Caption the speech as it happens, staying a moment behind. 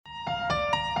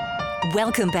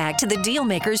Welcome back to the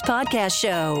Dealmakers Podcast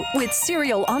Show with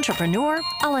serial entrepreneur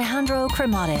Alejandro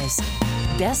Cremades,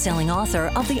 best-selling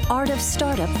author of The Art of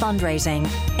Startup Fundraising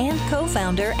and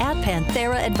co-founder at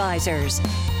Panthera Advisors.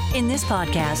 In this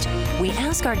podcast, we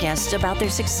ask our guests about their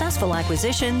successful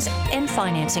acquisitions and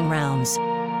financing rounds.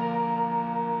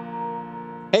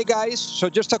 Hey guys, so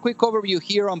just a quick overview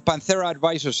here on Panthera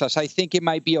Advisors, as I think it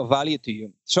might be of value to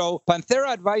you. So Panthera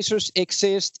Advisors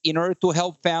exists in order to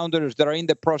help founders that are in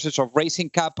the process of raising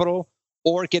capital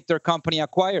or get their company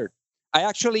acquired. I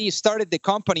actually started the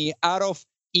company out of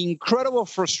incredible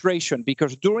frustration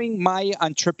because during my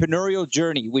entrepreneurial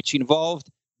journey, which involved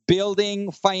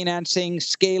building, financing,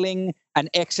 scaling, and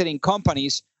exiting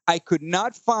companies, I could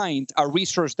not find a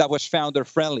resource that was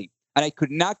founder-friendly. And I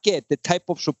could not get the type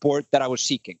of support that I was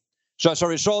seeking. So as a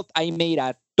result, I made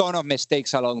a ton of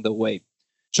mistakes along the way.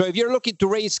 So if you're looking to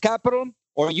raise capital,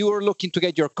 or you are looking to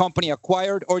get your company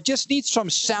acquired, or just need some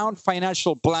sound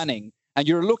financial planning, and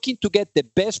you're looking to get the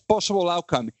best possible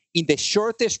outcome in the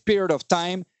shortest period of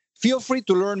time, feel free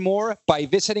to learn more by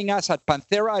visiting us at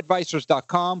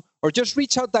pantheraadvisors.com, or just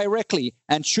reach out directly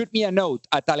and shoot me a note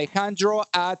at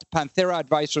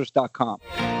alejandro@pantheraadvisors.com.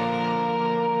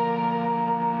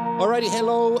 Alrighty,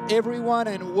 hello everyone,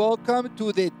 and welcome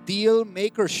to the Deal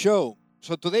Maker Show.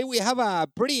 So today we have a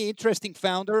pretty interesting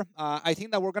founder. I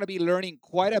think that we're going to be learning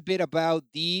quite a bit about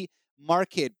the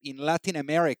market in Latin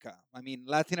America. I mean,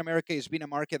 Latin America has been a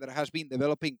market that has been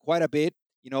developing quite a bit,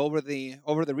 over the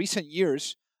recent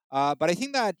years. But I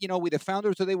think that with the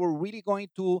founder today, we're really going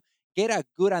to get a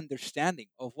good understanding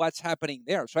of what's happening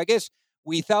there. So I guess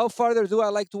without further ado, I'd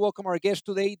like to welcome our guest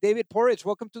today, David Porridge.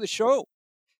 Welcome to the show.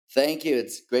 Thank you.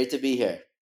 It's great to be here.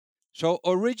 So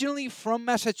originally from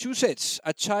Massachusetts,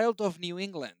 a child of New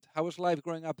England. How was life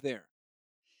growing up there?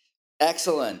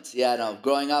 Excellent. Yeah, no, I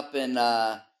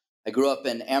grew up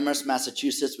in Amherst,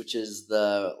 Massachusetts, which is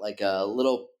like a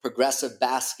little progressive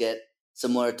basket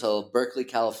similar to Berkeley,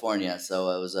 California. So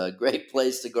it was a great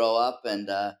place to grow up. And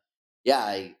I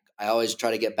always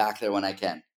try to get back there when I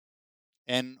can.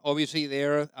 And obviously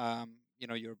there,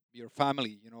 your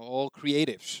family, all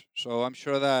creatives. So I'm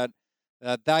sure that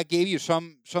gave you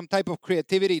some type of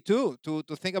creativity too, to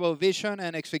think about vision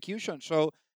and execution.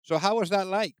 So how was that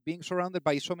like, being surrounded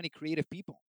by so many creative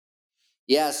people?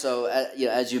 Yeah. So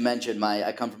as you mentioned,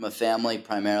 I come from a family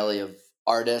primarily of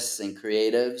artists and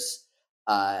creatives,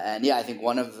 and I think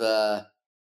one of the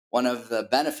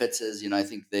benefits is, I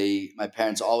think my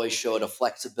parents always showed a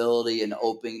flexibility and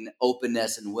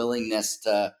openness and willingness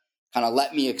to kind of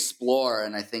let me explore.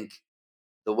 And I think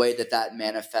the way that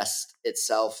manifests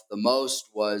itself the most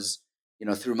was,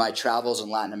 through my travels in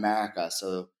Latin America.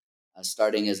 So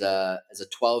starting as a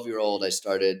 12-year-old, I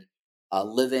started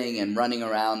living and running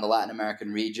around the Latin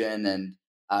American region and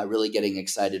really getting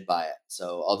excited by it.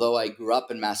 So although I grew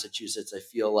up in Massachusetts, I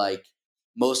feel like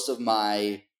most of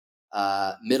my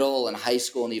middle and high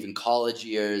school and even college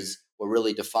years were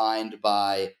really defined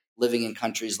by living in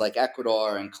countries like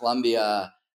Ecuador and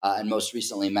Colombia, and most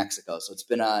recently Mexico. So it's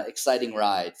been an exciting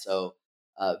ride. So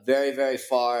very, very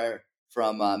far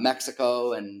from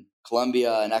Mexico and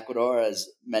Colombia and Ecuador, as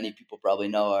many people probably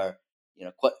know, are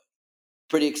quite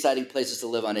pretty exciting places to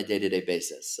live on a day-to-day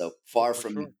basis. So far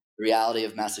from the reality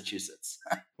of Massachusetts.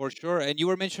 For sure. And you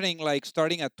were mentioning like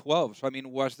starting at 12. So I mean,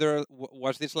 was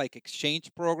this like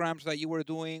exchange programs that you were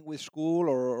doing with school,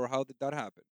 or how did that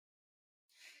happen?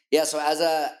 Yeah. So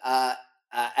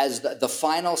as the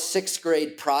final sixth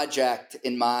grade project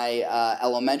in my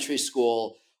elementary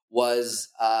school was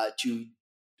to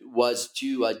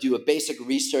do a basic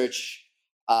research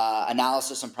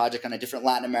analysis and project on a different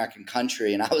Latin American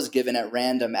country, and I was given at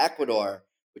random Ecuador,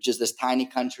 which is this tiny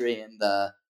country in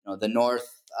the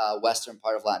north western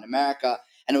part of Latin America.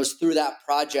 And it was through that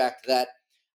project that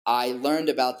I learned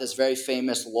about this very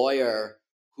famous lawyer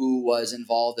who was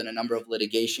involved in a number of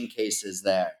litigation cases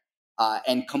there.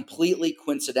 And completely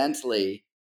coincidentally,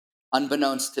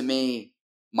 unbeknownst to me,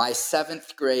 my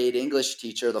seventh grade English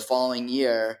teacher the following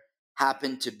year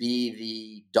happened to be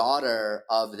the daughter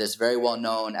of this very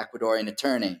well-known Ecuadorian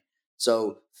attorney.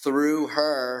 So through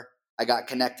her, I got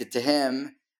connected to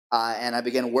him, and I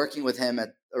began working with him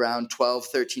at around 12,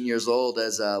 13 years old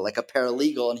as like a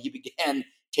paralegal, and he began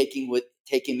taking me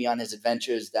on his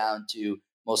adventures down to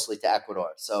mostly to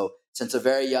Ecuador. So since a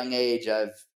very young age,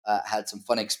 I've had some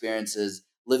fun experiences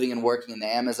living and working in the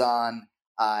Amazon,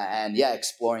 and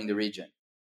exploring the region.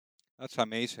 That's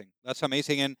amazing.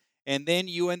 And then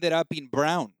you ended up in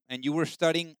Brown, and you were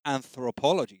studying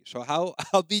anthropology. So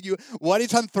what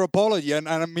is anthropology? And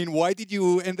I mean, why did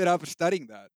you ended up studying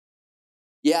that?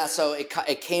 Yeah, so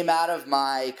it came out of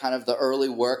my kind of the early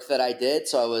work that I did.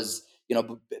 So I was,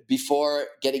 before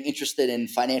getting interested in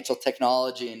financial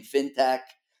technology and fintech,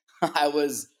 I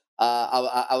was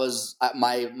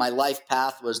my life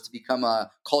path was to become a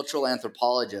cultural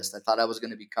anthropologist. I thought I was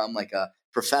going to become like a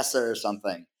professor or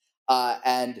something.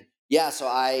 And yeah, so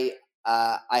I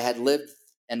had lived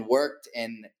and worked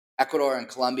in Ecuador and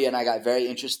Colombia, and I got very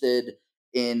interested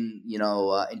in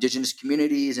indigenous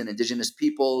communities and indigenous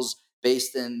peoples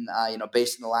based in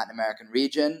the Latin American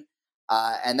region,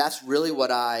 and that's really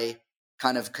what I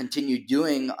kind of continued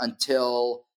doing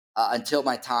until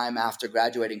my time after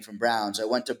graduating from Brown. So I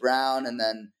went to Brown, and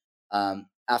then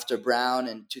after Brown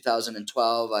in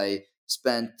 2012, I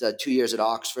spent 2 years at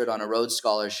Oxford on a Rhodes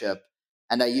Scholarship,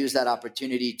 and I used that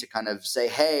opportunity to kind of say,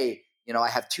 hey, I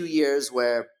have 2 years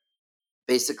where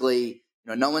basically,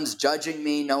 no one's judging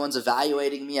me, no one's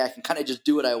evaluating me. I can kind of just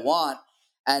do what I want.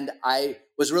 And I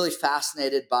was really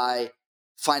fascinated by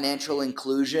financial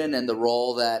inclusion and the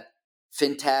role that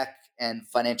fintech and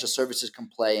financial services can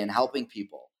play in helping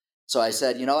people. So I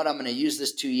said, you know what, I'm going to use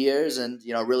this 2 years and,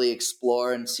 really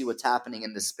explore and see what's happening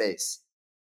in this space.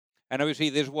 And obviously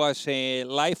this was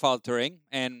life altering,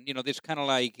 and, this kind of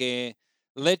like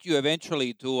led you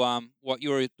eventually to what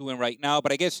you're doing right now.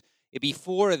 But I guess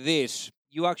before this,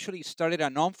 you actually started a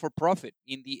non-for-profit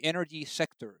in the energy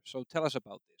sector. So tell us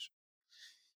about this.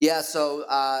 Yeah, so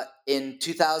in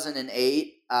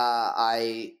 2008,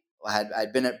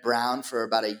 I'd been at Brown for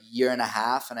about a year and a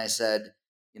half, and I said,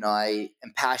 I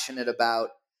am passionate about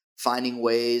finding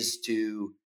ways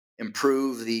to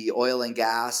improve the oil and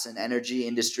gas and energy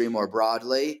industry more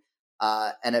broadly,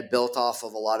 and it built off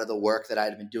of a lot of the work that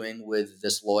I'd been doing with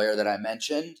this lawyer that I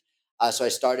mentioned. So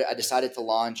I decided to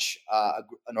launch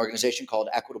an organization called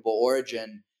Equitable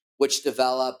Origin, which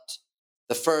developed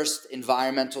the first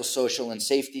environmental, social, and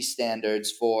safety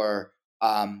standards for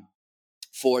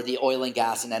the oil and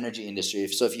gas and energy industry.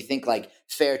 So if you think like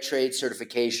fair trade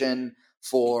certification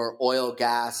for oil,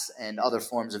 gas, and other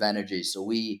forms of energy. So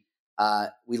we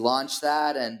launched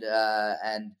that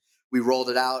and we rolled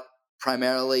it out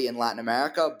primarily in Latin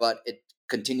America, but it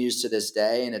continues to this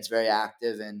day, and it's very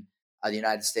active in the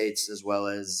United States as well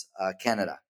as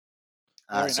Canada.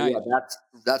 Very so nice.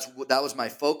 yeah, that was my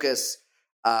focus.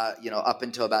 Up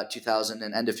until about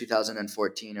end of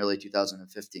 2014, early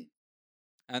 2015.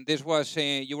 And this was,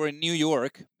 you were in New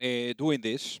York doing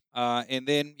this. And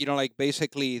then, like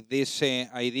basically this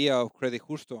idea of Credit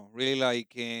Justo really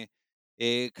like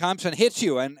comes and hits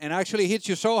you and actually hits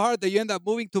you so hard that you end up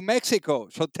moving to Mexico.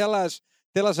 So tell us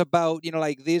about,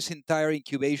 like this entire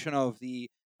incubation of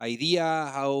the idea,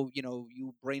 how,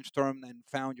 you brainstormed and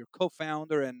found your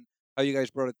co-founder and how you guys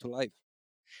brought it to life.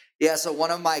 Yeah, so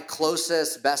one of my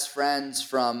closest best friends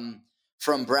from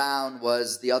Brown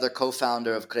was the other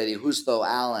co-founder of Credit Justo,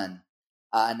 Alan.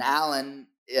 And Alan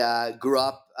grew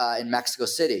up in Mexico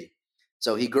City.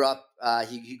 So he grew up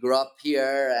he grew up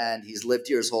here, and he's lived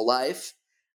here his whole life.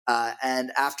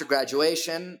 And after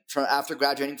graduating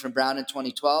from Brown in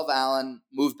 2012, Alan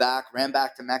ran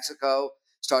back to Mexico,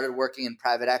 started working in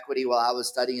private equity while I was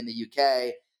studying in the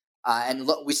UK. And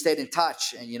look, we stayed in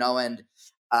touch, and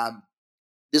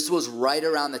this was right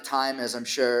around the time, as I'm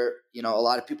sure, a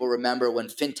lot of people remember, when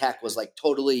fintech was like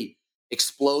totally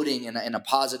exploding in a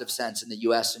positive sense in the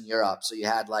US and Europe. So you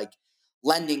had like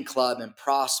Lending Club and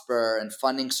Prosper and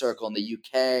Funding Circle in the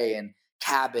UK and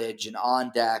Kabbage and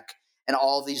On Deck and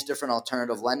all these different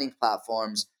alternative lending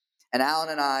platforms. And Alan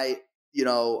and I,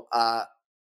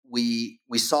 we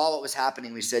saw what was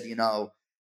happening. We said,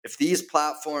 if these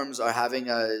platforms are having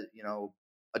a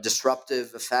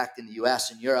disruptive effect in the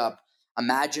US and Europe,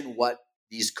 imagine what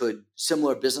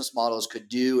similar business models could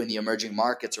do in the emerging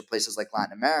markets or places like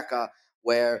Latin America,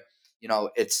 where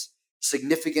it's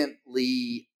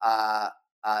significantly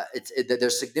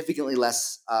there's significantly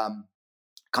less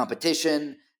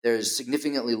competition. There's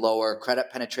significantly lower credit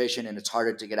penetration, and it's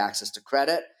harder to get access to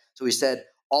credit. So we said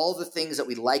all the things that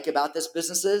we like about this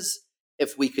businesses,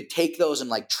 if we could take those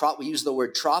and we use the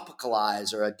word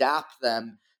tropicalize or adapt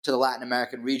them to the Latin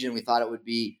American region, we thought it would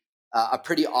be a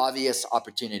pretty obvious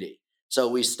opportunity. So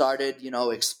we started,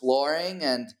 exploring,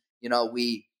 and,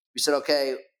 we said,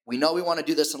 okay, we know we want to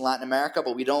do this in Latin America,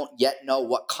 but we don't yet know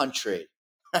what country.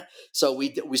 So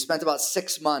we spent about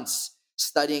 6 months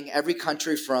studying every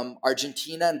country from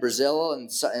Argentina and Brazil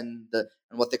and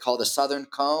what they call the Southern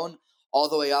Cone, all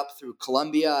the way up through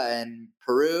Colombia and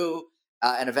Peru,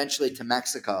 and eventually to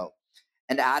Mexico.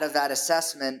 And out of that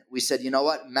assessment, we said, you know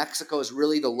what, Mexico is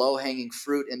really the low-hanging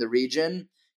fruit in the region,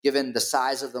 given the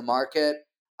size of the market,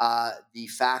 the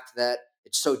fact that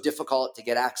it's so difficult to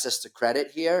get access to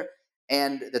credit here,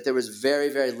 and that there was very,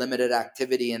 very limited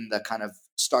activity in the kind of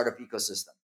startup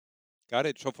ecosystem. Got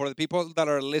it. So for the people that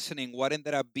are listening, what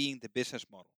ended up being the business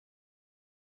model?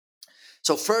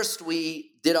 So first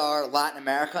we did our Latin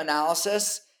America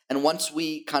analysis. And once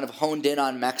we kind of honed in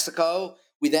on Mexico,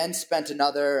 we then spent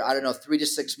another, 3 to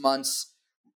 6 months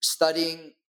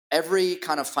studying every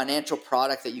kind of financial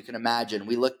product that you can imagine.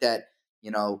 We looked at,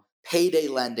 payday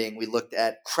lending. We looked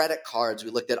at credit cards. We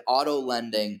looked at auto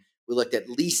lending. We looked at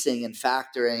leasing and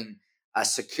factoring,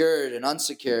 secured and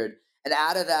unsecured. And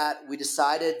out of that, we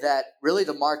decided that really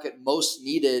the market most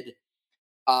needed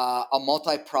a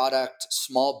multi-product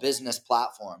small business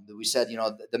platform. That we said,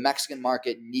 the Mexican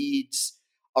market needs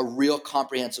a real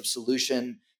comprehensive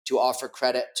solution to offer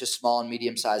credit to small and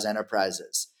medium-sized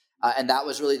enterprises. And that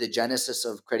was really the genesis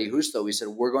of CrediJusto. We said,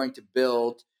 we're going to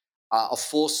build a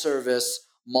full-service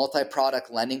multi-product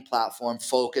lending platform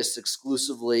focused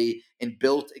exclusively and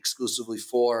built exclusively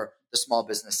for the small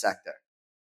business sector.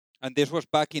 And this was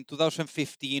back in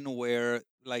 2015, where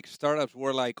like startups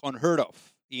were like unheard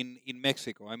of in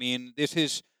Mexico. I mean, this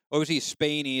is obviously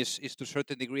Spain is to a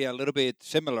certain degree a little bit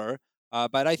similar,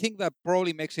 but I think that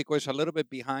probably Mexico is a little bit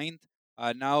behind.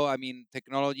 Now, I mean,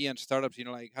 technology and startups,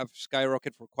 like have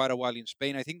skyrocketed for quite a while in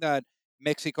Spain. I think that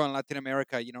Mexico and Latin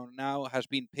America, now has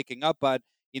been picking up, but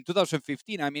in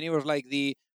 2015, I mean, it was like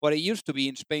the what it used to be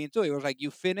in Spain too. It was like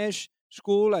you finish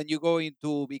school and you go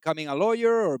into becoming a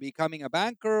lawyer or becoming a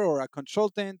banker or a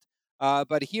consultant.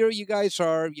 But here you guys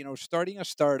are, starting a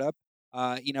startup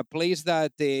in a place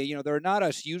that they're not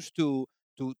as used to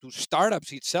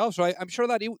startups itself. So I'm sure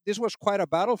that this was quite a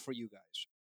battle for you guys.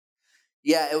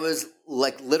 Yeah, it was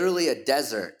like literally a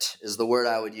desert is the word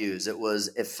I would use.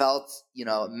 It felt,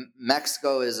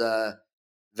 Mexico is a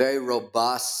very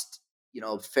robust,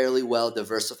 fairly well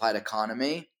diversified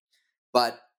economy,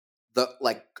 but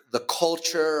the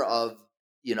culture of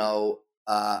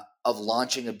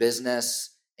launching a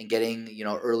business and getting,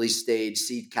 early stage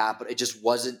seed capital,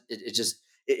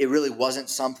 it really wasn't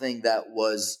something that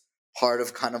was part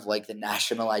of kind of like the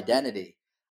national identity.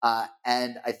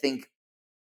 And I think,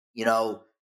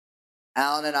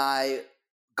 Alan and I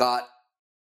got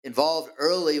involved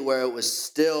early where it was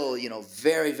still,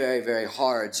 very, very, very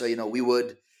hard. So,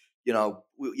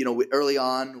 early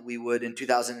on, we would in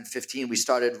 2015, we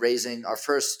started raising our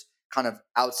first kind of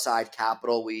outside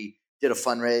capital. We did a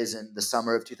fundraise in the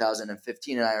summer of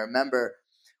 2015. And I remember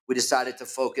we decided to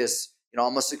focus,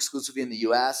 almost exclusively in the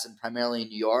US and primarily in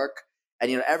New York.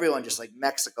 And, everyone just like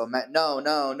Mexico, no,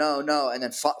 no, no, no. And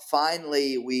then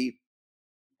finally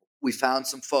we found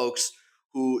some folks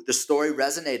who the story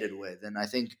resonated with. And I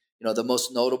think, the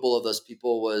most notable of those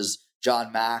people was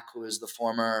John Mack, who is the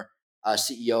former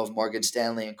CEO of Morgan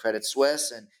Stanley and Credit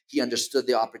Suisse. And he understood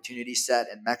the opportunity set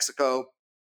in Mexico.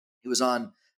 He was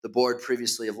on the board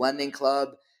previously of Lending Club.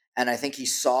 And I think he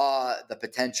saw the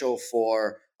potential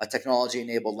for a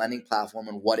technology-enabled lending platform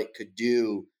and what it could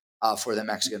do for the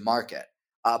Mexican market.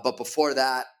 But before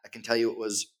that, I can tell you it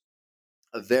was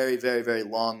a very, very, very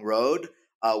long road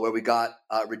where we got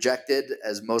rejected,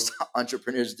 as most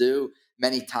entrepreneurs do,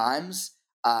 many times.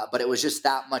 But it was just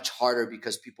that much harder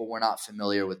because people were not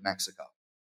familiar with Mexico.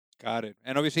 Got it.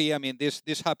 And obviously, I mean,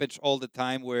 this happens all the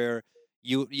time where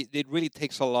it really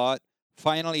takes a lot.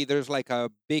 Finally, there's like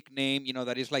a big name,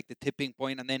 that is like the tipping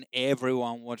point, and then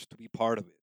everyone wants to be part of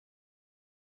it.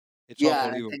 It's Yeah, I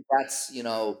unbelievable. think that's,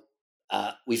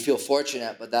 we feel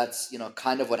fortunate, but that's,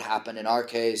 kind of what happened in our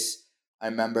case. I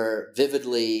remember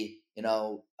vividly,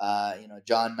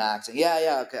 John Mack saying,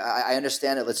 yeah, okay, I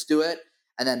understand it. Let's do it.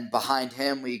 And then behind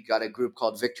him, we got a group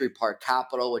called Victory Park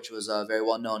Capital, which was a very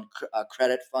well-known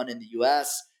credit fund in the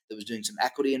U.S. that was doing some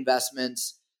equity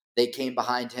investments. They came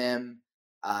behind him.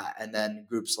 And then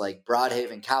groups like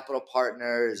Broadhaven Capital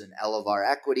Partners and Elevar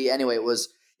Equity. Anyway, it was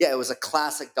a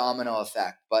classic domino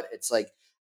effect. But it's like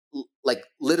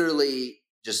literally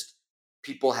just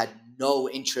people had no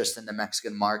interest in the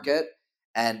Mexican market.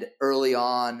 And early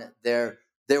on, there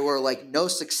were like no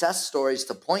success stories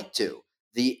to point to.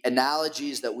 The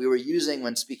analogies that we were using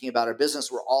when speaking about our business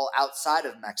were all outside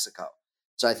of Mexico.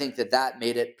 So I think that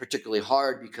made it particularly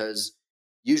hard because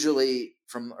usually,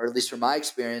 or at least from my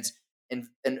experience, in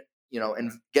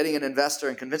getting an investor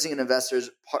and convincing an investor is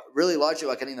really largely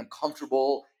about getting them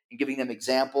comfortable and giving them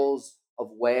examples of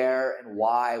where and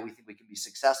why we think we can be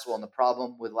successful. And the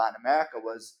problem with Latin America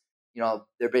was,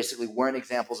 there basically weren't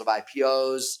examples of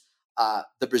IPOs.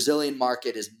 The Brazilian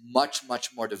market is much,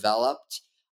 much more developed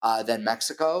than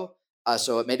Mexico.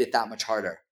 So it made it that much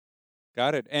harder.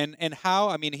 Got it. And how,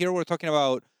 I mean, here we're talking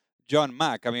about John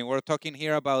Mack. I mean, we're talking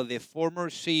here about the former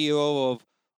CEO of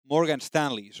Morgan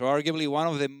Stanley. So arguably one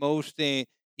of the most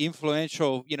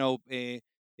influential,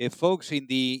 folks in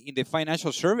the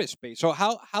financial service space. So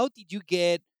how did you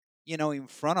get in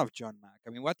front of John Mack? I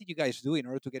mean, what did you guys do in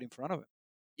order to get in front of him?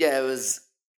 Yeah, it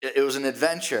was an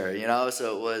adventure,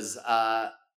 So it was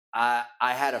I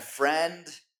had a friend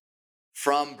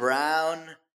from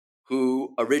Brown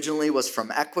who originally was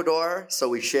from Ecuador, so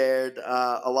we shared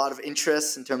a lot of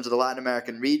interests in terms of the Latin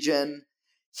American region.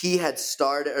 He had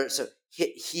started,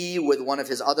 he with one of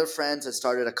his other friends had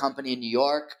started a company in New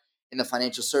York in the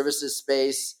financial services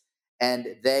space,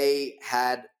 and they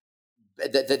had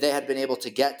been able to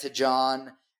get to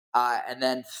John, and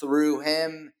then through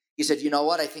him, he said, "You know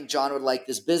what? I think John would like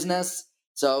this business."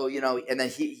 So and then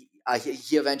he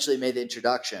eventually made the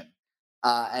introduction,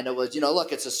 and it was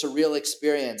look, it's a surreal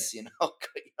experience,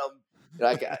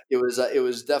 it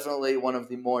was definitely one of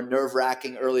the more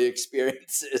nerve-wracking early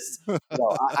experiences.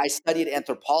 I studied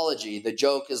anthropology. The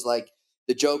joke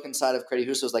inside of Credit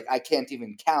Huso is like, I can't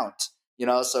even count.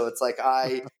 So it's like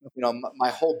my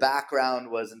whole background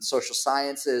was in social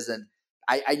sciences, and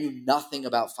I knew nothing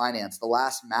about finance. The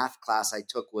last math class I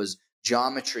took was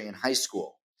geometry in high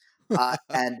school,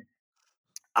 and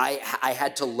I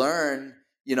had to learn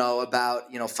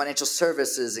about financial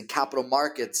services and capital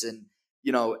markets and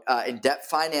in debt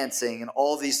financing and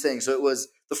all these things. So it was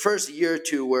the first year or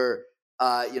two where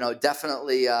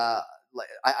definitely I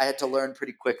had to learn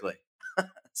pretty quickly.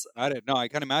 So Got it. No, I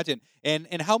can imagine.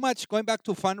 And how much, going back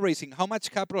to fundraising, how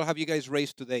much capital have you guys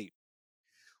raised today?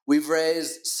 we've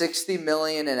raised 60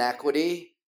 million in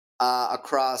equity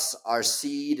across our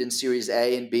seed and Series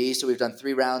A and B. So we've done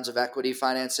 3 rounds of equity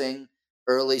financing,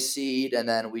 early seed, and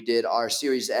then we did our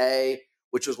Series A,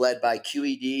 which was led by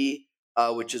QED,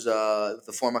 which is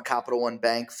the former Capital One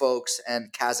Bank folks,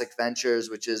 and Kazakh Ventures,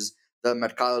 which is the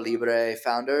Mercado Libre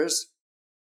founders.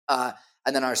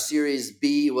 And then our Series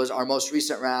B was our most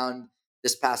recent round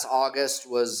this past August,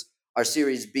 was our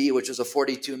Series B, which was a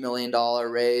 $42 million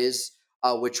raise,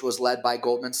 which was led by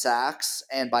Goldman Sachs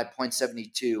and by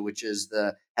Point72, which is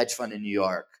the hedge fund in New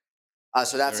York.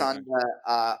 So that's Very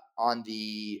on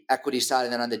the equity side.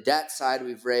 And then on the debt side,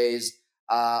 we've raised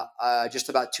just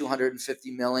about $250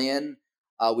 million.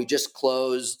 We just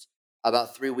closed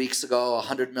about 3 weeks ago a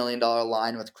 $100 million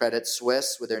line with Credit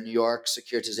Suisse with their New York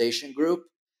securitization group.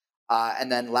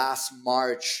 And then last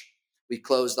March, we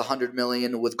closed the $100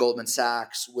 million with Goldman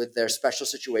Sachs with their special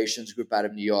situations group out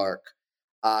of New York.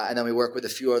 And then we work with a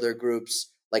few other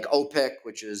groups like OPIC,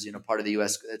 which is part of the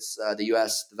U.S. It's the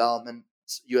U.S.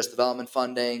 development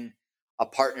funding, a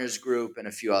partners group, and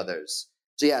a few others.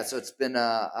 So it's been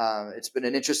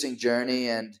an interesting journey,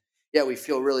 and we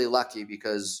feel really lucky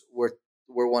because we're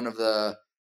one of the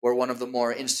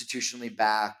more institutionally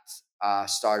backed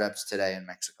startups today in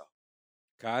Mexico.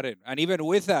 Got it. And even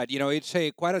with that, it's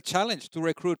quite a challenge to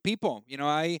recruit people.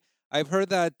 I've heard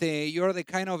that you're the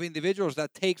kind of individuals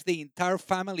that takes the entire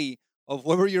family of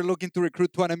whoever you're looking to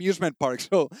recruit to an amusement park.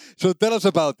 So tell us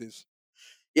about this.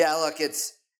 Yeah, look,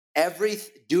 it's if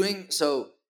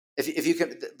you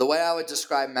can, the way I would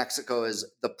describe Mexico is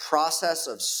the process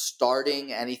of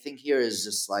starting anything here is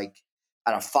just like,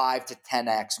 I don't know, 5 to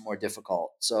 10x more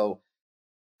difficult. So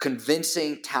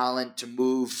convincing talent to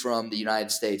move from the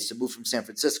United States, to move from San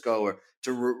Francisco, or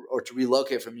to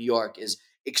relocate from New York is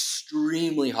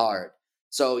extremely hard.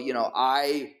 So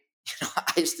I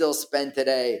still spend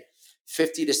today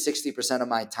 50 to 60% of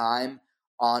my time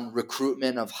on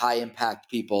recruitment of high impact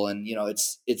people, and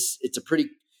it's a pretty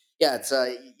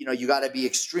you got to be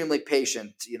extremely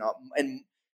patient. And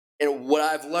what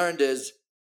I've learned is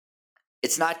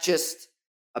it's not just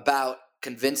about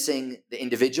convincing the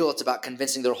individual, it's about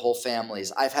convincing their whole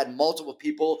families. I've had multiple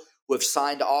people who have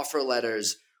signed offer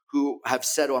letters who have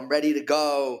said, "Oh, I'm ready to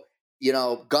go,"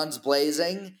 guns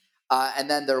blazing. And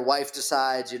then their wife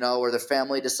decides, or their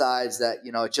family decides that,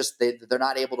 it's just they're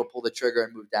not able to pull the trigger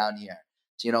and move down here.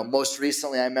 So, most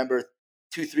recently, I remember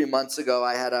 2-3 months ago,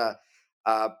 I had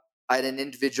an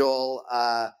individual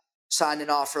sign an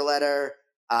offer letter.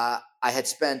 I had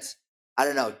spent,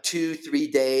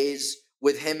 2-3 days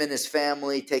with him and his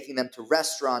family, taking them to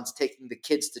restaurants, taking the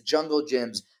kids to jungle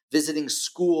gyms, visiting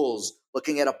schools,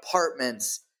 looking at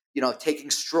apartments,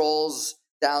 taking strolls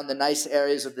down the nice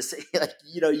areas of the city.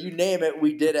 You name it,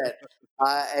 we did it.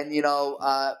 But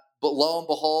lo and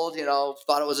behold,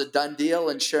 thought it was a done deal.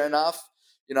 And sure enough,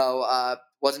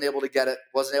 wasn't able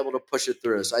to push it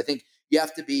through. So I think you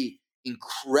have to be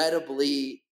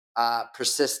incredibly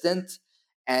persistent,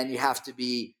 and you have to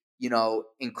be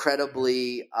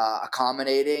incredibly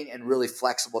accommodating and really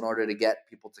flexible in order to get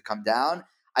people to come down.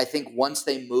 I think once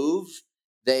they move,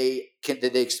 they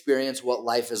experience what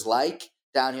life is like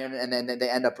down here, and then they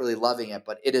end up really loving it.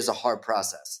 But it is a hard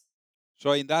process.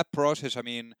 So in that process,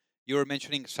 you were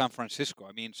mentioning San Francisco.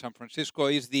 San Francisco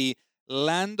is the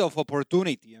land of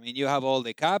opportunity. I mean, you have all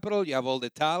the capital, you have all the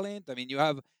talent. I mean, you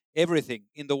have everything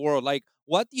in the world. Like,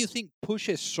 what do you think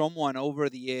pushes someone over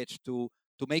the edge to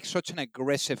make such an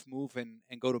aggressive move and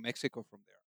go to Mexico from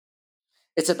there?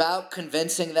 It's about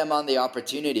convincing them on the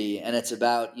opportunity, and it's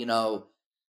about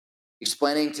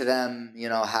explaining to them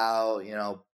how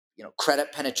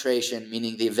credit penetration,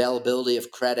 meaning the availability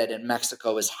of credit in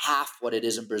Mexico, is half what it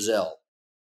is in Brazil.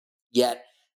 Yet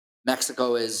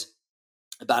Mexico is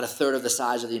about a third of the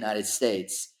size of the United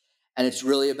States. And it's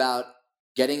really about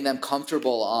getting them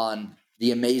comfortable on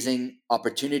the amazing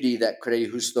opportunity that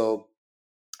Credit Justo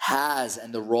has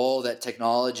and the role that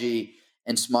technology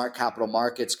and smart capital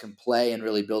markets can play in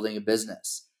really building a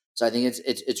business. So I think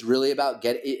it's really about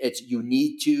you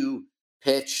need to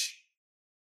pitch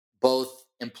both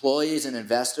employees and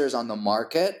investors on the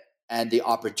market and the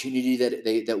opportunity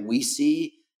that we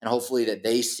see and hopefully that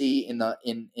they see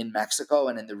in Mexico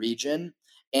and in the region,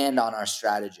 and on our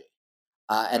strategy.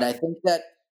 And I think that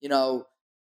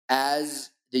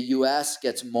as the U.S.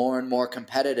 gets more and more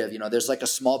competitive, there's like a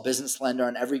small business lender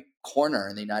on every corner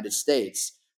in the United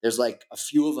States. There's like a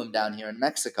few of them down here in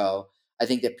Mexico. I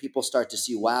think that people start to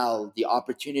see, wow, the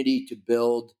opportunity to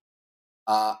build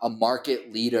a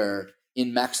market leader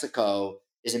in Mexico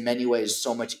is in many ways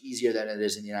so much easier than it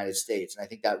is in the United States. And I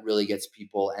think that really gets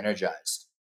people energized.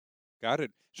 Got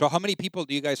it. So how many people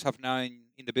do you guys have now in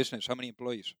the business? How many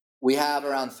employees? We have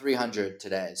around 300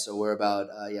 today. So we're about,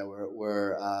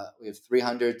 we have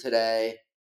 300 today.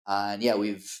 And yeah,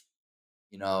 we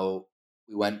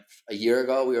went a year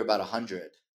ago, we were about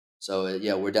 100. So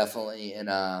yeah, we're definitely in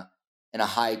a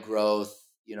high growth,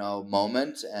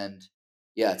 moment. And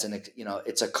yeah,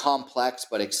 it's a complex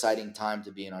but exciting time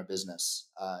to be in our business.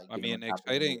 I mean,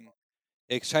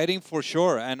 exciting for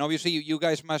sure. And obviously, you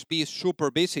guys must be super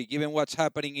busy given what's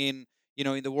happening in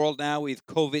the world now with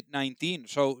COVID-19.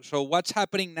 So what's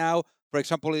happening now, for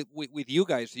example, with you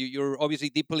guys? You're obviously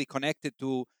deeply connected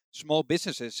to small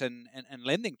businesses and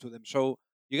lending to them. So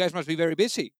you guys must be very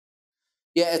busy.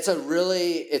 Yeah, it's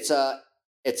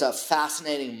a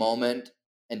fascinating moment,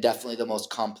 and definitely the most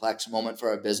complex moment for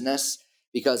our business,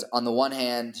 because on the one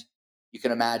hand, you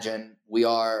can imagine we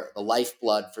are the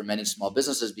lifeblood for many small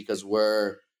businesses because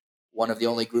we're one of the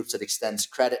only groups that extends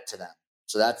credit to them.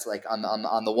 So that's like on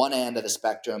the one end of the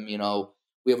spectrum,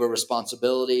 we have a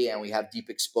responsibility and we have deep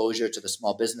exposure to the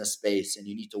small business space, and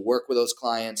you need to work with those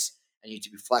clients and you need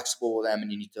to be flexible with them,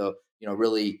 and you need to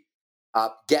really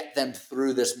get them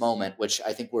through this moment, which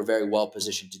I think we're very well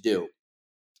positioned to do.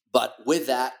 But with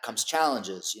that comes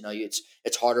challenges.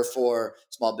 It's harder for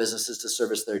small businesses to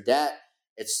service their debt.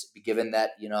 It's given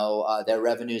that their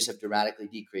revenues have dramatically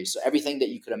decreased. So everything that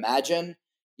you could imagine,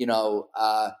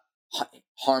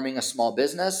 harming a small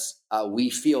business, we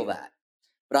feel that.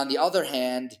 But on the other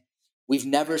hand, we've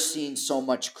never seen so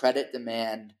much credit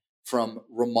demand from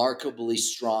remarkably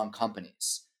strong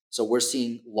companies. So we're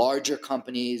seeing larger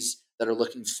companies that are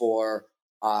looking for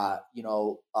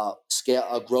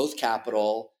scale growth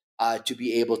capital to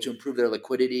be able to improve their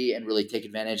liquidity and really take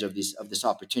advantage of this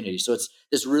opportunity. So it's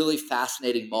this really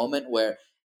fascinating moment where,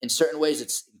 in certain ways,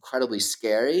 it's incredibly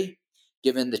scary,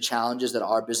 given the challenges that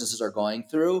our businesses are going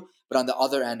through. But on the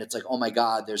other end, it's like, oh my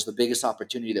God, there's the biggest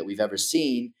opportunity that we've ever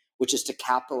seen, which is to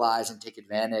capitalize and take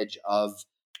advantage of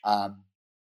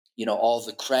all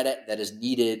the credit that is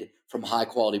needed from high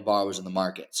quality borrowers in the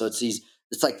market. So it's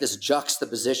like this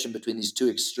juxtaposition between these two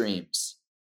extremes.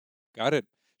 Got it.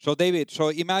 So David,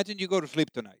 imagine you go to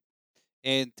sleep tonight,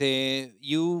 and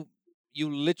you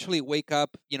literally wake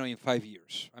up, in 5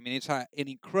 years. I mean, it's an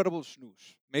incredible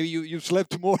snooze. Maybe you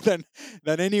slept more than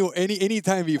any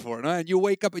time before, no? And you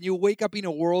wake up in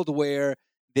a world where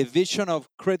the vision of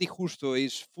Credit Justo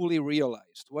is fully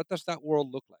realized. What does that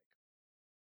world look like?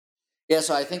 Yeah,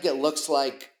 so I think it looks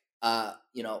like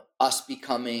us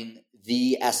becoming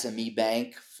the SME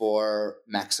bank for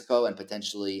Mexico and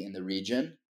potentially in the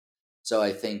region. So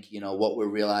I think what we're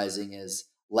realizing is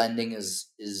lending is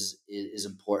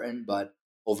important, but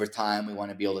over time we want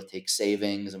to be able to take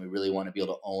savings, and we really want to be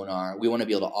able to we want to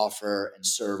be able to offer and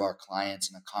serve our clients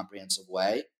in a comprehensive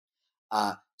way.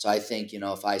 So I think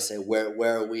if I say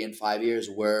where are we in 5 years,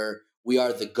 we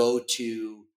are the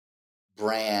go-to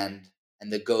brand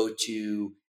and the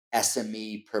go-to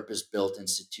SME purpose-built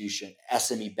institution,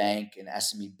 SME bank and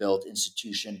SME built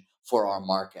institution for our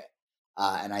market.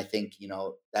 And I think,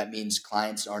 that means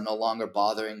clients are no longer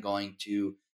bothering going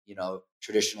to,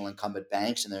 traditional incumbent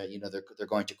banks, and they're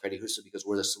going to Credit Justo because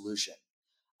we're the solution.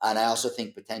 And I also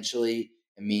think potentially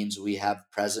it means we have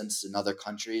presence in other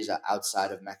countries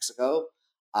outside of Mexico,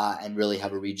 and really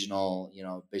have a regional,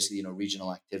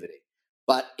 regional activity.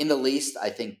 but in the least, I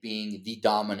think being the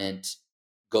dominant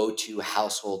go-to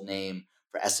household name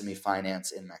for SME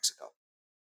finance in Mexico.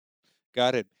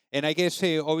 Got it. And I guess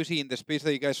obviously in the space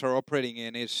that you guys are operating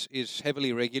in is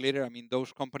heavily regulated. I mean,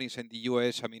 those companies in the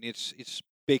US, I mean, it's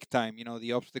big time. You know,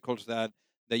 the obstacles that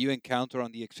you encounter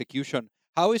on the execution.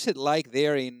 How is it like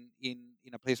there in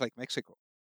a place like Mexico?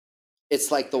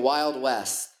 It's like the Wild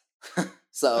West.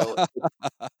 So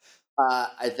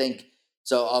I think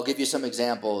so. I'll give you some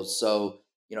examples. So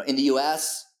in the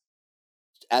U.S.,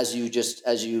 as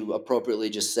you appropriately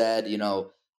just said,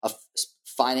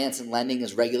 finance and lending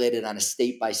is regulated on a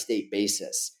state by state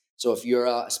basis. So if you're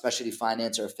a specialty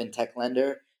finance or a fintech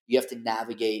lender, you have to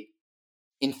navigate,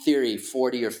 in theory,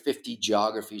 40 or 50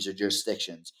 geographies or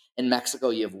jurisdictions. In Mexico,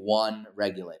 you have one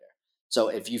regulator. So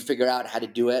if you figure out how to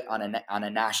do it on a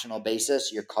national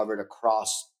basis, you're covered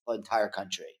across the entire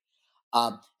country.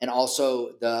 And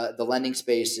also the lending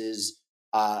space is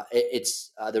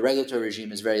the regulatory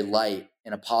regime is very light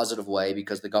in a positive way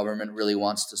because the government really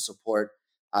wants to support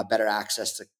better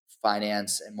access to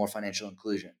finance and more financial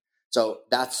inclusion. So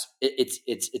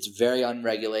it's very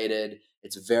unregulated.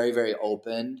 It's very, very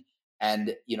open,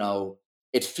 and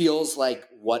it feels like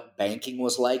what banking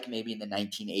was like maybe in the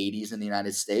 1980s in the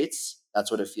United States. That's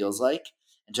what it feels like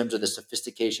in terms of the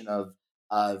sophistication of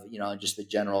just the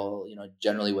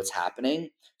generally what's happening.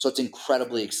 So it's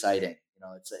incredibly exciting.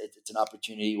 It's an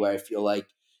opportunity where I feel like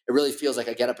it really feels like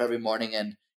I get up every morning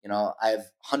and I have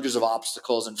hundreds of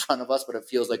obstacles in front of us, but it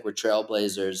feels like we're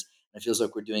trailblazers, and it feels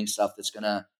like we're doing stuff that's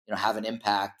gonna have an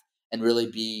impact and really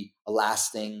be a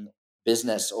lasting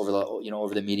business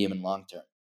over the medium and long term.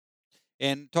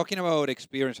 And talking about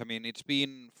experience, I mean, it's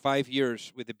been 5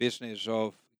 years with the business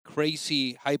of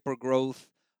crazy hyper growth,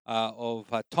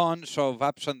 of tons of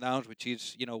ups and downs, which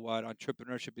is what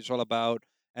entrepreneurship is all about,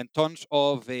 and tons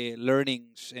of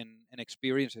learnings and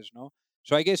experiences. No,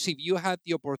 so I guess if you had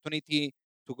the opportunity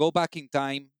to go back in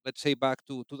time, let's say back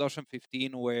to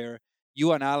 2015, where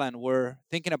you and Alan were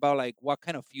thinking about like what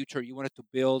kind of future you wanted to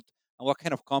build and what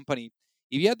kind of company,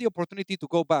 if you had the opportunity to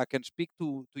go back and speak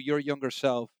to your younger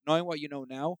self, knowing what you know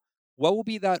now, what would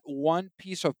be that one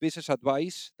piece of business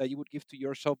advice that you would give to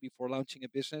yourself before launching a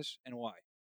business, and why?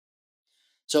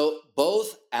 So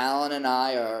both Alan and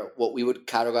I are what we would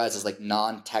categorize as like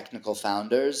non-technical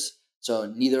founders. So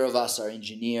neither of us are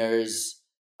engineers.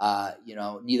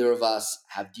 Neither of us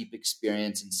have deep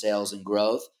experience in sales and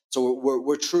growth. So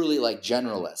we're truly like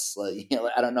generalists. Like,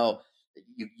 I don't know.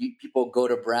 People go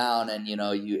to Brown and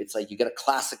it's like you get a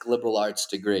classic liberal arts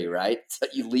degree, right? So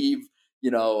you leave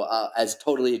as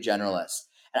totally a generalist.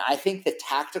 And I think the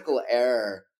tactical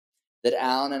error that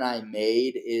Alan and I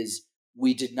made is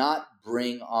we did not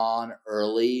bring on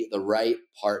early the right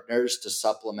partners to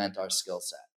supplement our skill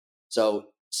set.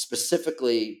 So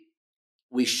specifically,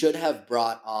 we should have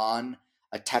brought on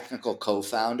a technical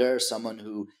co-founder, someone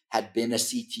who had been a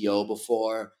CTO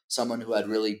before, someone who had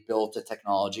really built a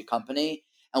technology company.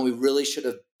 And we really should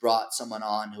have brought someone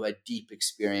on who had deep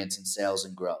experience in sales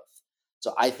and growth.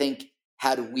 So I think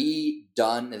had we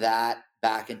done that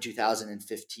back in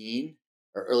 2015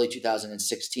 or early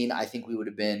 2016, I think we would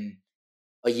have been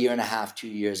a year and a half, 2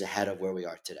 years ahead of where we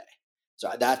are today.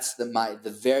 So that's the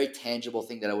very tangible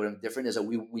thing that I would have different is that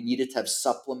we needed to have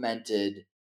supplemented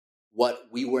what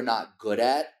we were not good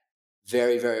at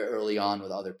very, very early on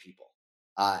with other people.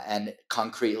 And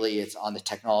concretely, it's on the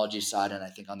technology side and I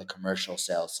think on the commercial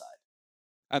sales side.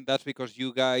 And that's because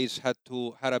you guys had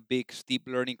a big steep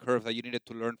learning curve that you needed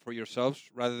to learn for yourselves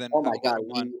rather than Oh my having God,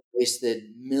 someone. we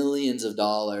wasted millions of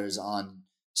dollars on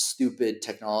stupid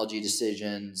technology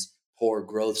decisions, poor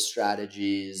growth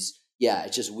strategies. Yeah,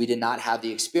 it's just we did not have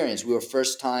the experience. We were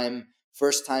first time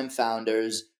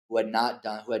founders who had not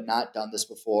done this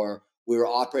before. We were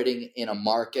operating in a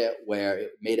market where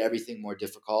it made everything more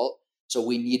difficult. So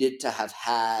we needed to have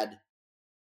had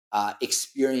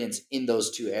experience in those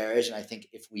two areas. And I think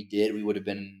if we did, we would have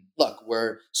been, look,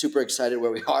 we're super excited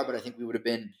where we are, but I think we would have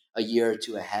been a year or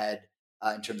two ahead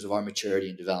in terms of our maturity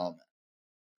and development.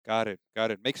 Got it. Got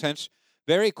it. Makes sense.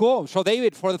 Very cool. So,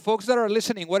 David, for the folks that are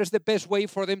listening, what is the best way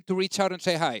for them to reach out and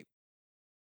say hi?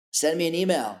 Send me an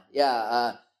email.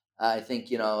 Yeah. I think,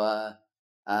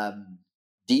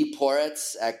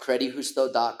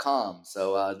 dporitz@credijusto.com.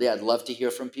 So, yeah, I'd love to hear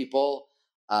from people,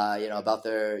 about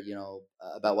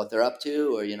about what they're up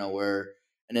to, or, we're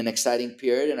in an exciting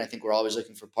period. And I think we're always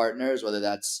looking for partners, whether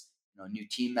that's, new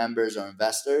team members or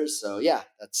investors. So yeah,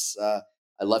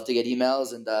 I love to get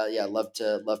emails and, yeah, love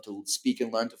to speak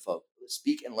and learn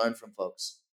from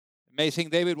folks. Amazing,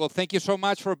 David. Well, thank you so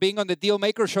much for being on the Deal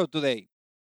Maker Show today.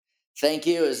 Thank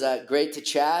you. It was great to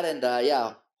chat, and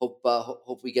yeah,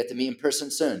 hope we get to meet in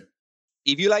person soon.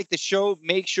 If you like the show,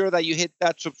 make sure that you hit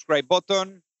that subscribe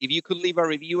button. If you could leave a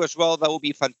review as well, that would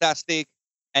be fantastic.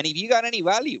 And if you got any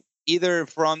value, either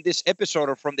from this episode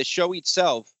or from the show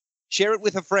itself, share it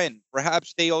with a friend.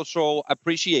 Perhaps they also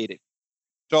appreciate it.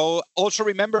 So also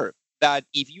remember that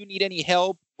if you need any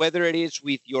help, whether it is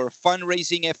with your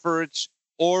fundraising efforts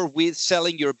or with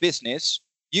selling your business,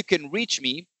 you can reach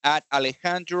me at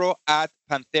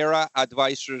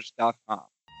alejandro@pantheraadvisors.com.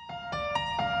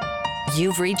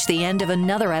 You've reached the end of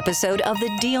another episode of the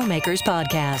Dealmakers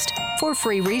Podcast. For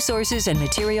free resources and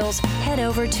materials, head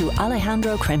over to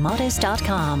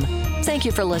alejandrocremades.com. Thank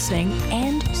you for listening,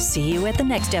 and see you at the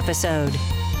next episode.